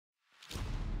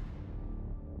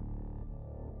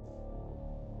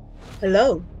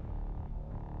Hello,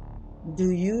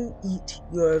 do you eat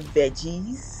your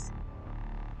veggies?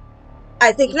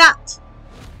 I think not.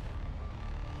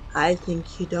 I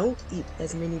think you don't eat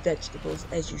as many vegetables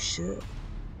as you should.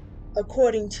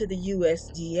 According to the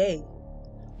USDA,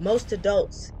 most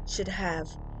adults should have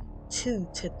 2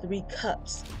 to 3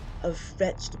 cups of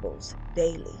vegetables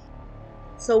daily.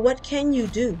 So, what can you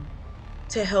do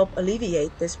to help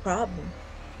alleviate this problem?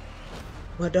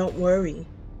 Well, don't worry,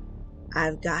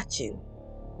 I've got you,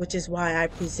 which is why I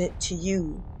present to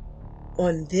you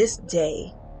on this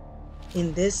day,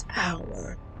 in this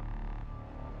hour,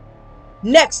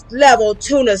 next level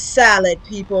tuna salad,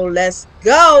 people. Let's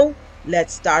go.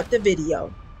 Let's start the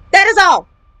video. That is all.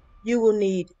 You will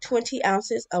need 20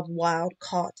 ounces of wild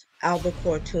caught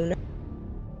albacore tuna,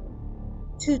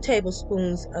 2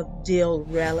 tablespoons of dill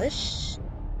relish,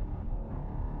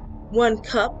 1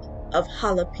 cup of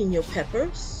jalapeno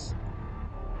peppers,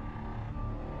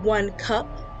 1 cup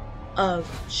of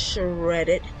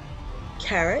shredded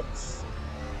carrots,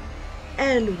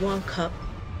 and 1 cup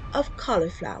of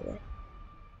cauliflower.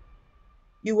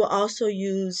 You will also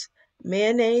use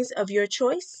mayonnaise of your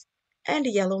choice and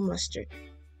yellow mustard.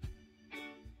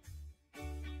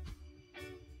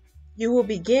 You will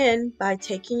begin by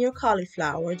taking your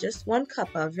cauliflower, just 1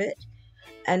 cup of it,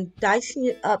 and dicing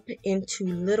it up into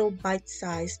little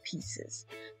bite-sized pieces.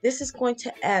 This is going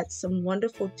to add some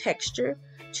wonderful texture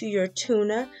to your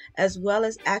tuna as well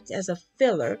as act as a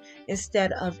filler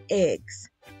instead of eggs.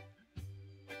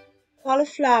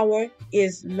 Cauliflower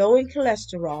is low in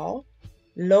cholesterol,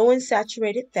 low in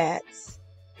saturated fats,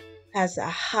 has a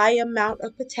high amount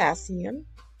of potassium,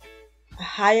 a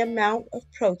high amount of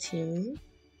protein.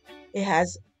 It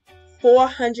has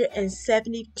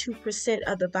 472%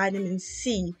 of the vitamin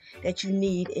C that you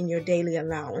need in your daily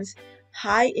allowance,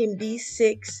 high in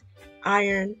B6,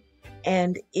 iron,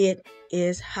 and it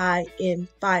is high in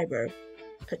fiber.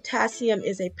 Potassium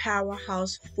is a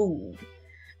powerhouse food.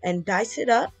 And dice it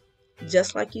up,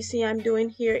 just like you see I'm doing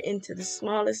here, into the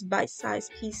smallest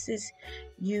bite-sized pieces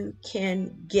you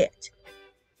can get.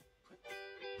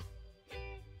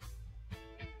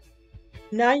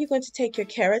 Now you're going to take your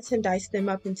carrots and dice them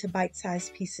up into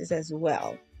bite-sized pieces as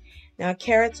well. Now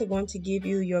carrots are going to give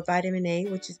you your vitamin A,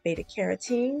 which is beta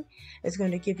carotene. It's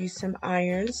going to give you some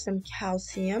iron, some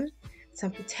calcium,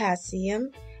 some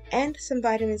potassium, and some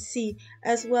vitamin C,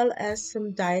 as well as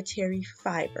some dietary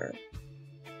fiber.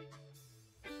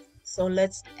 So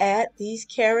let's add these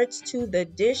carrots to the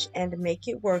dish and make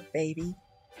it work, baby.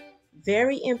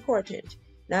 Very important.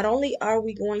 Not only are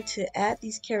we going to add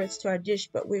these carrots to our dish,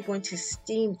 but we're going to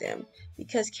steam them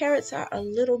because carrots are a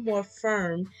little more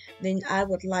firm than I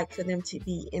would like for them to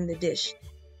be in the dish.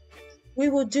 We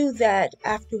will do that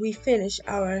after we finish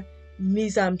our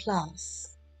mise en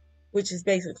place, which is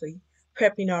basically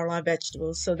prepping all our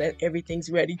vegetables so that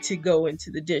everything's ready to go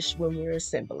into the dish when we're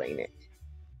assembling it.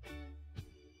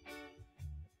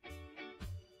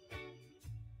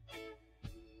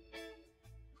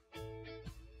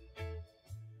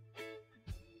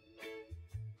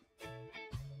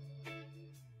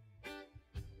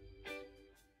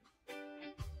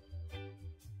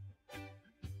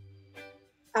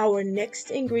 Our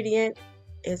next ingredient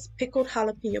is pickled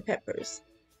jalapeno peppers.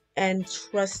 And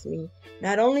trust me,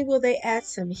 not only will they add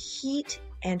some heat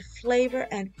and flavor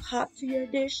and pop to your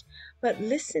dish, but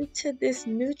listen to this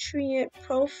nutrient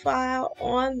profile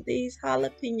on these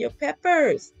jalapeno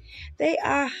peppers. They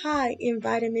are high in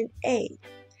vitamin A,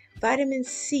 vitamin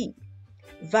C,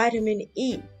 vitamin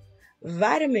E,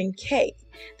 vitamin K.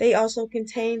 They also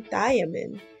contain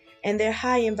thiamine, and they're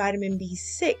high in vitamin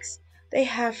B6. They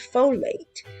have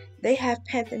folate. They have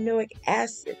pantothenic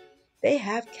acid. They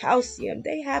have calcium.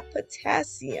 They have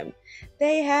potassium.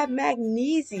 They have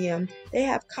magnesium. They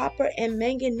have copper and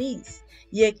manganese.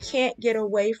 You can't get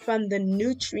away from the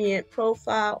nutrient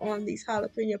profile on these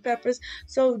jalapeno peppers,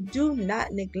 so do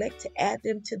not neglect to add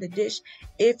them to the dish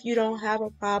if you don't have a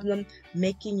problem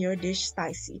making your dish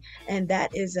spicy. And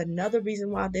that is another reason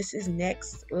why this is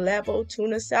next level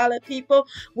tuna salad, people.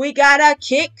 We got a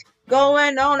kick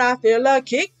going on. I feel a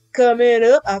kick coming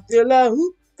up. I feel a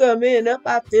hoop coming up.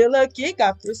 I feel a kick.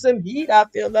 I feel some heat. I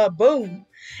feel a boom.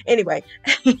 Anyway,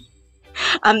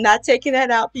 I'm not taking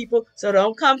that out, people, so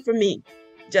don't come for me.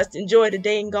 Just enjoy the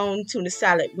dang gone tuna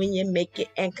salad when you make it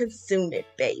and consume it,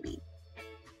 baby.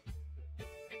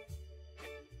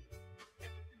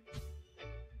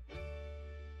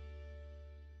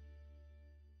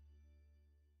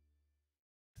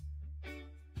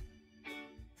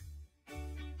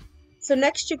 So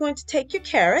next you're going to take your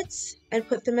carrots and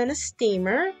put them in a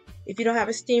steamer. If you don't have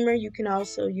a steamer, you can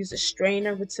also use a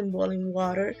strainer with some boiling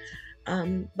water.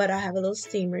 but I have a little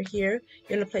steamer here.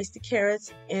 You're going to place the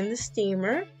carrots in the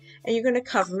steamer and you're going to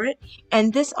cover it.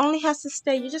 And this only has to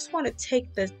stay, you just want to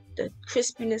take the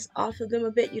crispiness off of them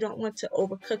a bit. You don't want to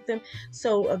overcook them.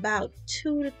 So about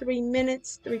 2 to 3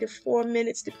 minutes, 3 to 4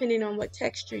 minutes, depending on what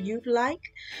texture you'd like.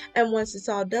 And once it's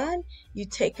all done, you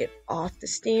take it off the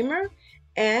steamer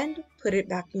and put it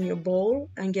back in your bowl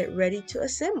and get ready to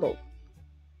assemble.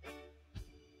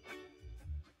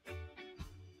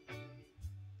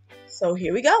 So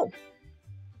here we go.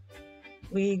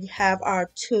 We have our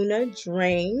tuna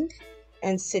drained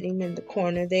and sitting in the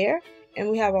corner there, and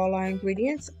we have all our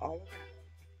ingredients all around.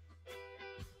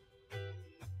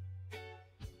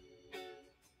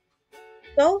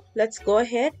 So let's go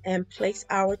ahead and place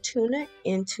our tuna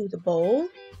into the bowl.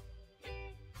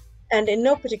 And in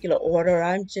no particular order,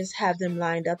 I just have them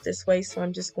lined up this way, so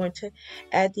I'm just going to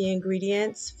add the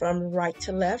ingredients from right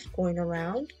to left, going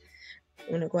around. I'm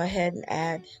going to go ahead and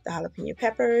add the jalapeno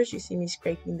peppers. You see me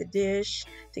scraping the dish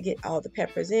to get all the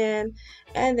peppers in.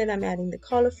 And then I'm adding the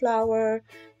cauliflower.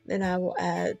 Then I will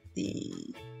add the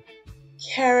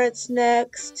carrots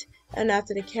next. And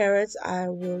after the carrots, I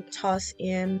will toss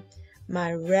in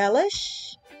my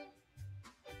relish.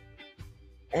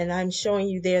 And I'm showing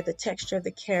you there the texture of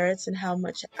the carrots and how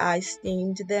much I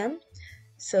steamed them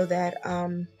so that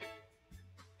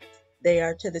they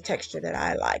are to the texture that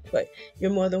I like, but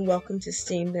you're more than welcome to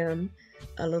steam them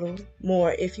a little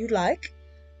more if you like.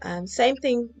 Same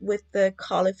thing with the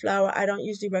cauliflower. I don't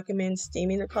usually recommend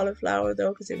steaming the cauliflower though,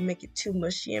 because it will make it too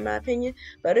mushy in my opinion,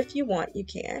 but if you want, you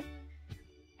can.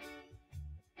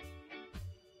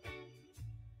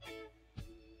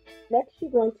 Next,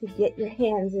 you're going to get your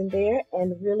hands in there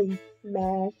and really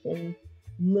smash and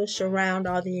mush around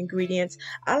all the ingredients.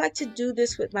 I like to do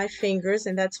this with my fingers,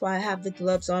 and that's why I have the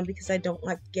gloves on, because I don't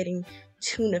like getting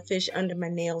tuna fish under my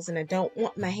nails, and I don't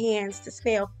want my hands to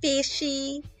smell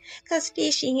fishy, because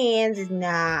fishy hands is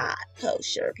not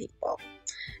kosher, people,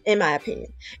 in my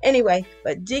opinion. Anyway,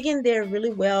 but dig in there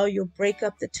really well. You'll break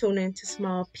up the tuna into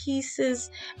small pieces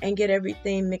and get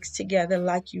everything mixed together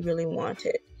like you really want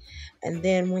it. And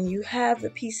then when you have the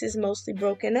pieces mostly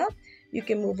broken up, you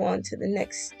can move on to the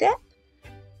next step.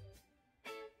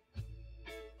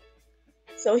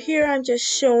 So here I'm just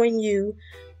showing you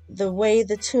the way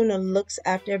the tuna looks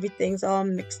after everything's all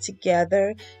mixed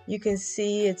together. You can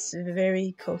see it's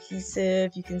very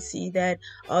cohesive. You can see that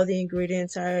all the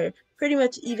ingredients are pretty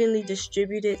much evenly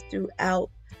distributed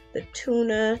throughout the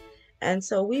tuna. And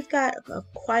so we've got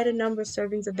quite a number of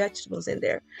servings of vegetables in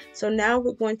there. So now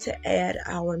we're going to add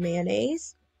our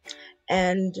mayonnaise.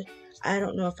 And I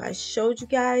don't know if I showed you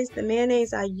guys, the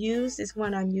mayonnaise I use is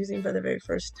one I'm using for the very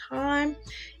first time.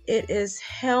 It is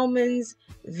Helmann's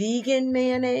vegan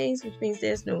mayonnaise, which means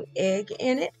there's no egg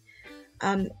in it.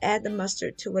 Add the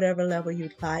mustard to whatever level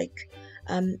you'd like.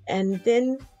 And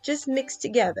then just mix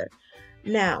together.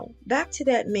 Now, back to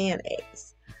that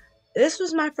mayonnaise. This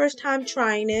was my first time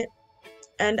trying it.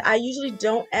 And I usually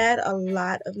don't add a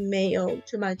lot of mayo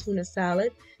to my tuna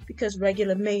salad because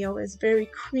regular mayo is very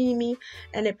creamy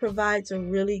and it provides a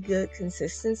really good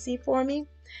consistency for me.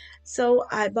 So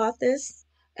I bought this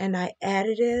and I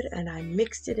added it and I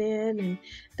mixed it in, and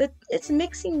it's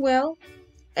mixing well.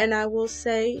 And I will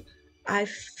say I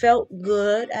felt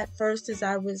good at first as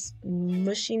I was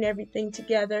mushing everything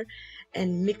together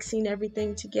and mixing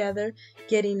everything together,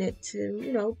 getting it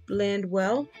to, blend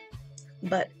well.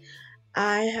 But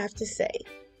I have to say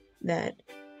that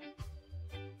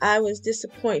I was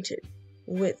disappointed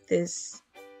with this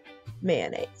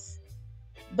mayonnaise.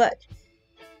 But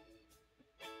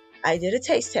I did a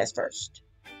taste test first.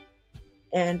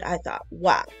 And I thought,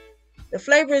 wow, the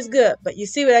flavor is good. But you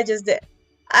see what I just did?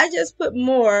 I just put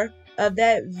more of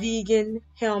that vegan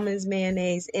Helmann's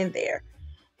mayonnaise in there.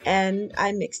 And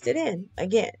I mixed it in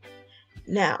again.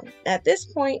 Now, at this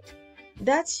point,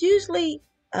 that's usually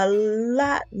a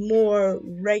lot more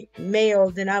mayo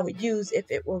than I would use if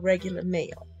it were regular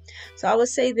mayo. So I would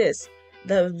say this,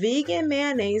 the vegan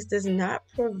mayonnaise does not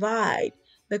provide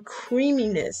the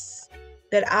creaminess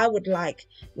that I would like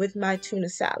with my tuna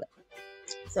salad.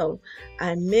 So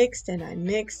I mixed and I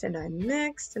mixed and I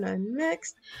mixed and I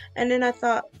mixed, and then I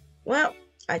thought, well,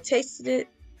 I tasted it.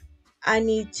 I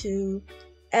need to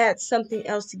add something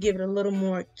else to give it a little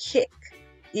more kick.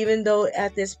 Even though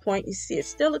at this point, you see, it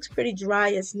still looks pretty dry.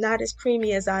 It's not as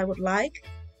creamy as I would like.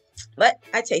 But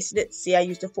I tasted it. See, I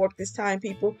used a fork this time,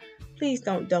 people. Please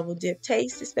don't double dip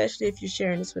taste, especially if you're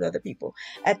sharing this with other people.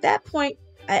 At that point,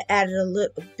 I added a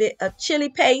little bit of chili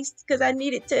paste because I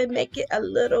needed to make it a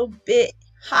little bit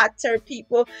hotter,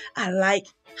 people. I like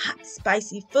hot,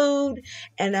 spicy food.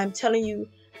 And I'm telling you,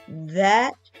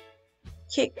 that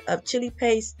kick of chili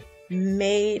paste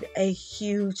made a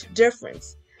huge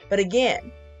difference. But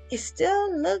again, it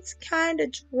still looks kind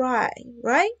of dry,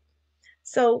 right?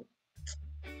 So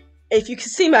if you can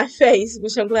see my face,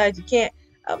 which I'm glad you can't,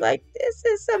 I'm like, this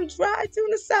is some dry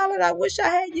tuna salad. I wish I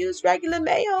had used regular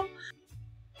mayo.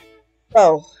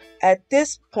 So at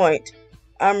this point,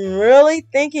 I'm really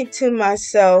thinking to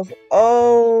myself,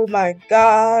 oh my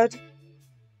God.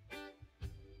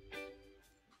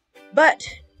 But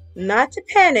not to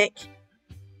panic.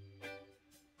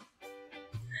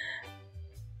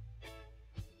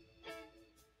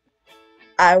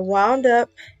 I wound up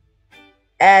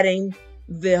adding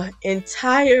the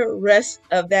entire rest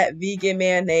of that vegan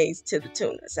mayonnaise to the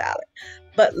tuna salad.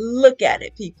 But look at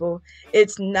it, people.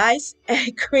 It's nice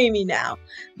and creamy now.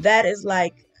 That is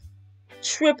like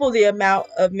triple the amount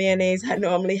of mayonnaise I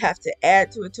normally have to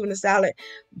add to a tuna salad.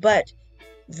 But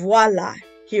voila,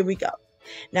 here we go.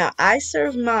 Now, I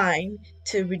serve mine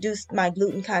to reduce my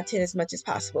gluten content as much as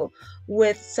possible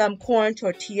with some corn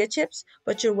tortilla chips,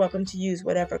 but you're welcome to use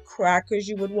whatever crackers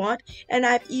you would want. And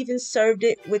I've even served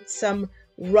it with some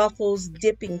Ruffles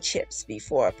dipping chips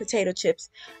before, potato chips.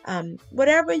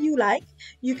 Whatever you like,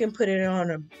 you can put it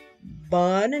on a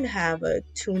bun and have a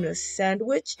tuna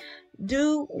sandwich.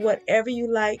 Do whatever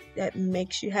you like that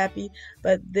makes you happy,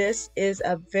 but this is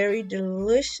a very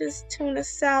delicious tuna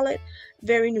salad,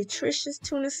 very nutritious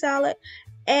tuna salad,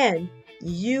 and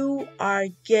you are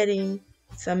getting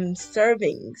some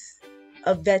servings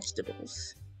of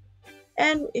vegetables.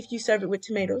 And if you serve it with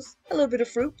tomatoes, a little bit of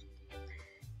fruit,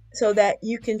 so that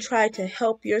you can try to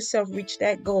help yourself reach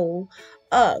that goal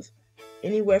of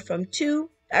anywhere from two,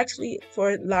 actually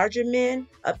for larger men,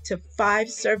 up to 5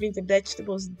 servings of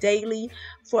vegetables daily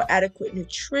for adequate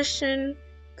nutrition,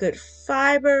 good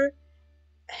fiber,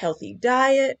 healthy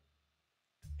diet,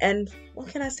 and what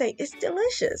can I say? It's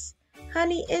delicious.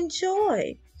 Honey,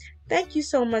 enjoy. Thank you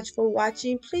so much for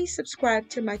watching. Please subscribe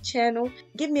to my channel.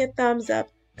 Give me a thumbs up.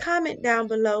 Comment down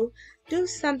below. Do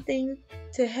something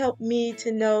to help me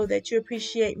to know that you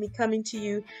appreciate me coming to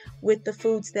you with the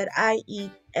foods that I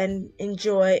eat and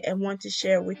enjoy and want to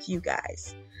share with you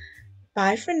guys.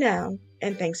 Bye for now,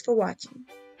 and thanks for watching.